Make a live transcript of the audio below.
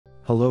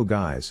Hello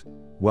guys,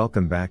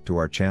 welcome back to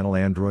our channel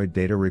Android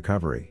Data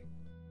Recovery.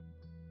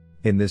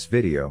 In this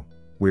video,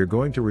 we're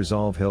going to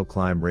resolve Hill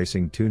Climb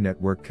Racing 2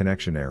 network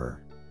connection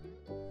error.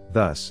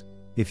 Thus,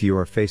 if you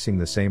are facing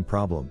the same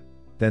problem,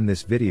 then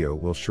this video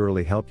will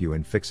surely help you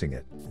in fixing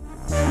it.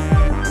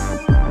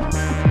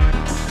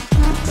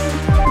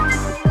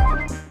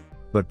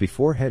 But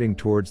before heading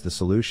towards the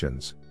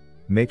solutions,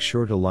 make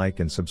sure to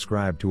like and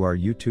subscribe to our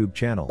YouTube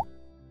channel.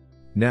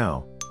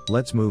 Now,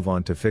 let's move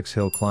on to fix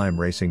Hill Climb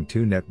Racing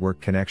 2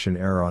 network connection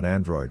error on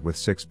Android with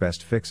 6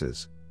 best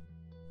fixes.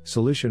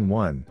 Solution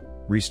 1.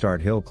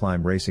 Restart Hill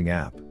Climb Racing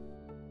app.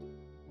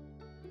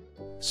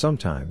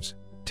 Sometimes,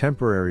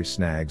 temporary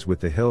snags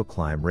with the Hill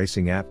Climb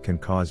Racing app can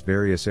cause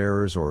various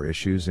errors or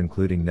issues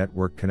including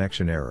network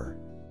connection error.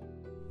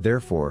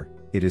 Therefore,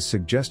 it is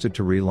suggested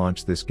to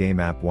relaunch this game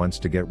app once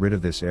to get rid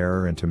of this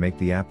error and to make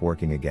the app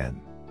working again.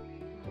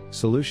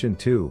 Solution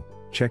 2.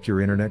 Check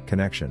your internet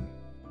connection.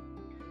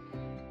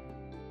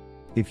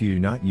 If you do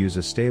not use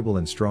a stable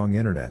and strong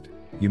internet,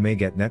 you may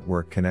get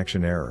network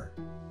connection error.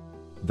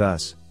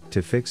 Thus,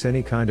 to fix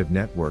any kind of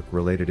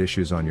network-related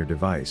issues on your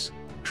device,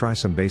 try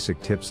some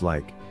basic tips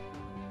like: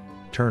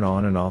 turn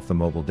on and off the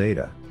mobile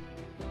data,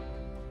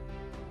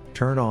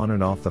 turn on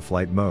and off the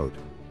flight mode,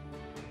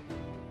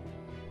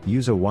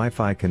 use a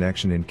Wi-Fi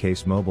connection in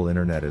case mobile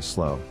internet is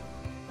slow,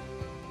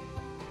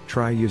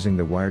 try using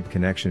the wired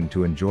connection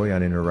to enjoy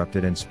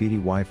uninterrupted and speedy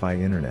Wi-Fi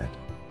internet,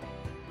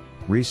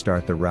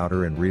 restart the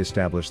router and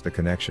re-establish the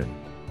connection.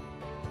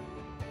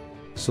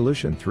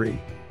 Solution 3.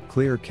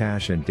 Clear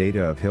cache and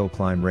data of Hill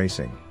Climb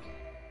Racing.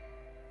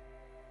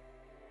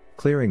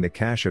 Clearing the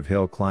cache of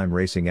Hill Climb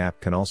Racing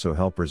app can also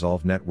help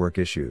resolve network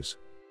issues.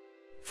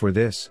 For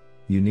this,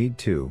 you need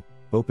to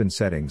open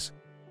Settings,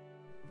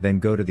 then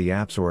go to the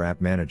Apps or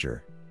App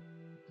Manager.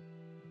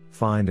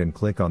 Find and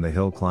click on the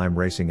Hill Climb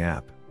Racing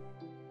app.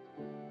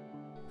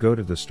 Go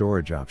to the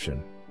Storage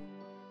option.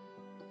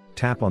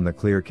 Tap on the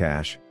Clear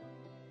Cache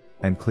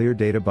and Clear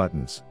Data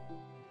buttons.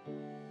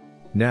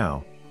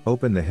 Now,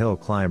 open the Hill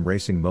Climb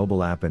Racing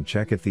mobile app and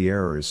check if the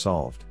error is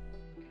solved.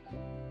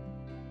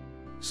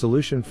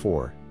 Solution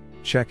 4.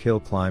 Check Hill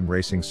Climb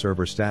Racing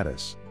server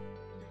status.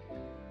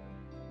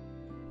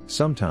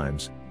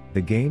 Sometimes,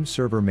 the game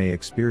server may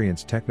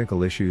experience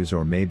technical issues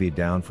or may be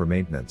down for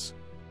maintenance.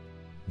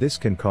 This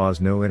can cause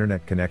no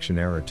internet connection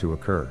error to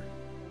occur.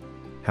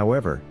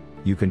 However,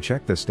 you can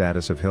check the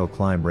status of Hill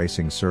Climb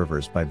Racing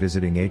servers by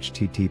visiting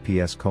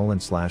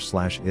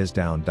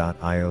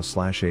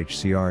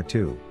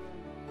https://isdown.io/hcr2.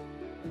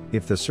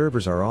 If the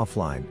servers are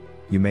offline,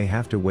 you may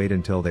have to wait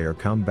until they are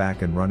come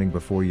back and running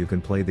before you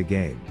can play the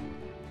game.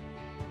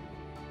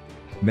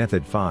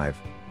 Method 5.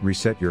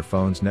 Reset your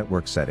phone's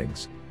network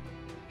settings.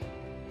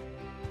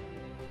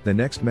 The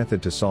next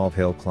method to solve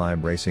Hill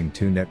Climb Racing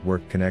 2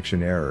 network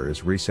connection error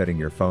is resetting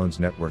your phone's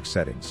network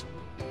settings.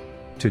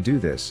 To do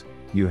this,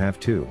 you have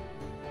to: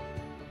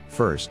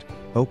 first,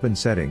 open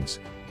Settings,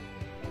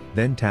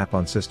 then tap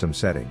on System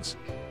Settings.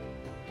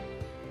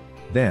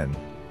 Then,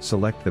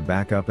 select the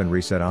Backup and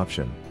Reset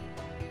option.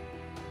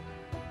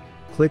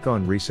 Click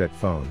on Reset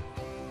Phone,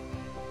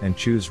 and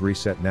choose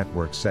Reset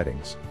Network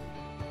Settings.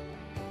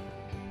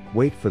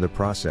 Wait for the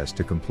process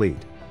to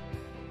complete.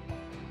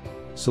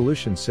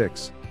 Solution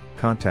 6.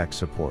 Contact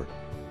support.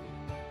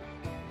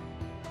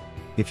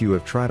 If you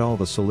have tried all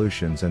the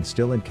solutions and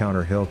still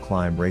encounter Hill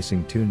Climb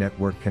Racing 2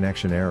 network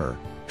connection error,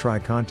 try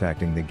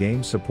contacting the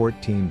game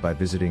support team by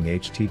visiting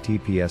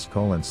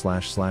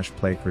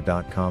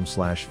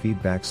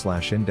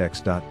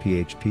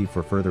https://playcr.com/feedback/index.php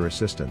for further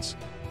assistance.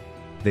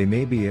 They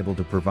may be able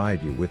to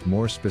provide you with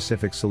more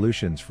specific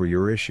solutions for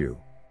your issue.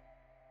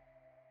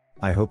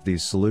 I hope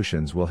these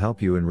solutions will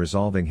help you in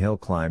resolving Hill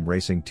Climb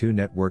Racing 2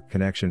 network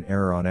connection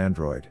error on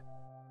Android.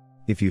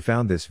 If you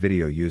found this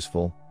video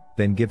useful,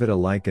 then give it a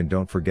like and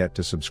don't forget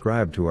to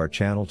subscribe to our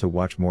channel to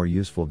watch more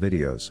useful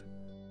videos.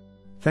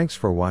 Thanks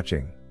for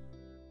watching.